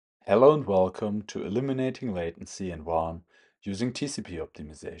Hello and welcome to Eliminating Latency in WAN using TCP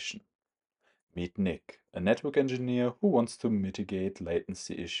optimization. Meet Nick, a network engineer who wants to mitigate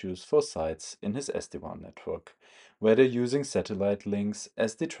latency issues for sites in his SD-WAN network, where they're using satellite links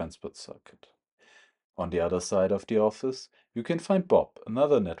as the transport circuit. On the other side of the office, you can find Bob,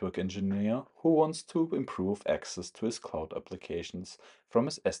 another network engineer who wants to improve access to his cloud applications from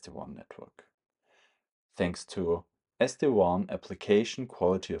his SD-WAN network. Thanks to SD-WAN Application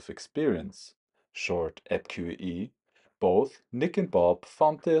Quality of Experience, short AppQoE, both Nick and Bob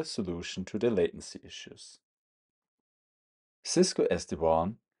found their solution to their latency issues. Cisco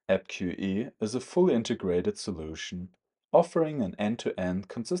SD-WAN AppQoE is a fully integrated solution offering an end-to-end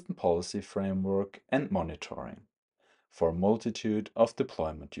consistent policy framework and monitoring for a multitude of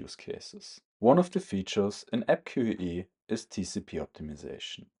deployment use cases. One of the features in AppQoE is TCP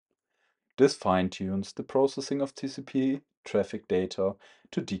optimization. This fine-tunes the processing of TCP traffic data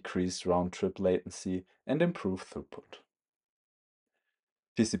to decrease round-trip latency and improve throughput.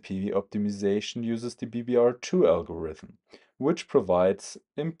 TCP optimization uses the BBR2 algorithm, which provides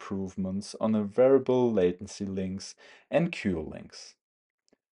improvements on the variable latency links and queue links.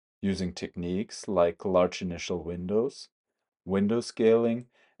 Using techniques like large initial windows, window scaling,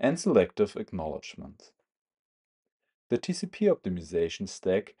 and selective acknowledgement. The TCP optimization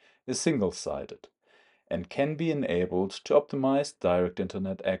stack is single-sided and can be enabled to optimize direct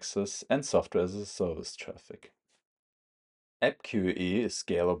internet access and software as a service traffic. AppQoE is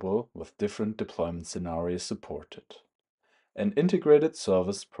scalable with different deployment scenarios supported. An integrated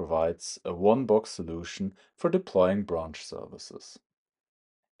service provides a one-box solution for deploying branch services.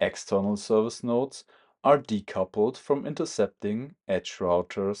 External service nodes are decoupled from intercepting edge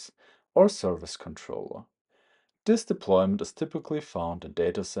routers or service controller. This deployment is typically found in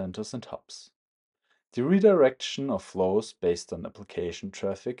data centers and hubs. The redirection of flows based on application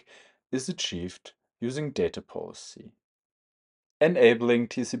traffic is achieved using data policy. Enabling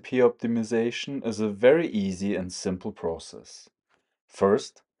TCP optimization is a very easy and simple process.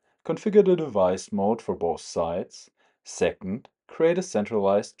 First, configure the device mode for both sides. Second, create a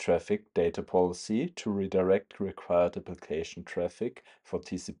centralized traffic data policy to redirect required application traffic for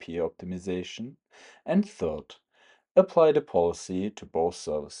TCP optimization. And third, apply the policy to both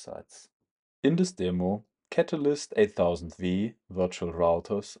service sides. In this demo, Catalyst 8000V virtual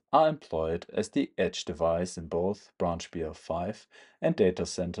routers are employed as the edge device in both branch BR5 and data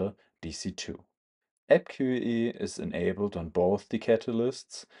center DC2. AppQoE is enabled on both the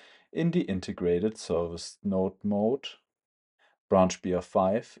catalysts in the integrated service node mode. Branch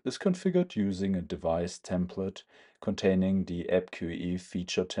BR5 is configured using a device template containing the AppQoE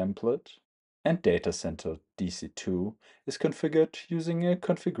feature template, and data center DC2 is configured using a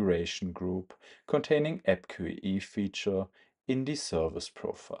configuration group containing AppQoE feature in the service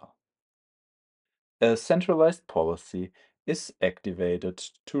profile. A centralized policy is activated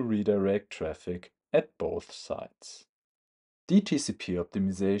to redirect traffic at both sides. TCP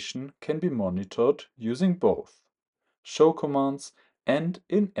optimization can be monitored using both show commands and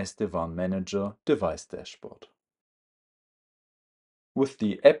in SD-WAN Manager device dashboard. With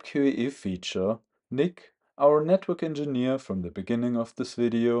the AppQoE feature, Nick, our network engineer from the beginning of this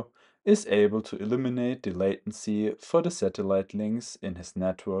video, is able to eliminate the latency for the satellite links in his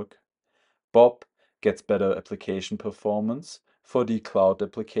network. Bob gets better application performance for the cloud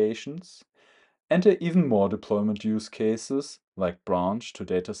applications, and there are even more deployment use cases like branch to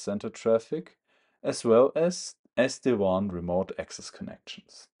data center traffic, as well as SD-WAN remote access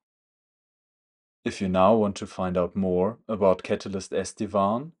connections. If you now want to find out more about Catalyst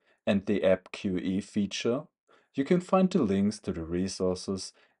SD-WAN and the AppQoE feature, you can find the links to the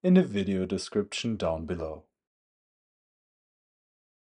resources in the video description down below.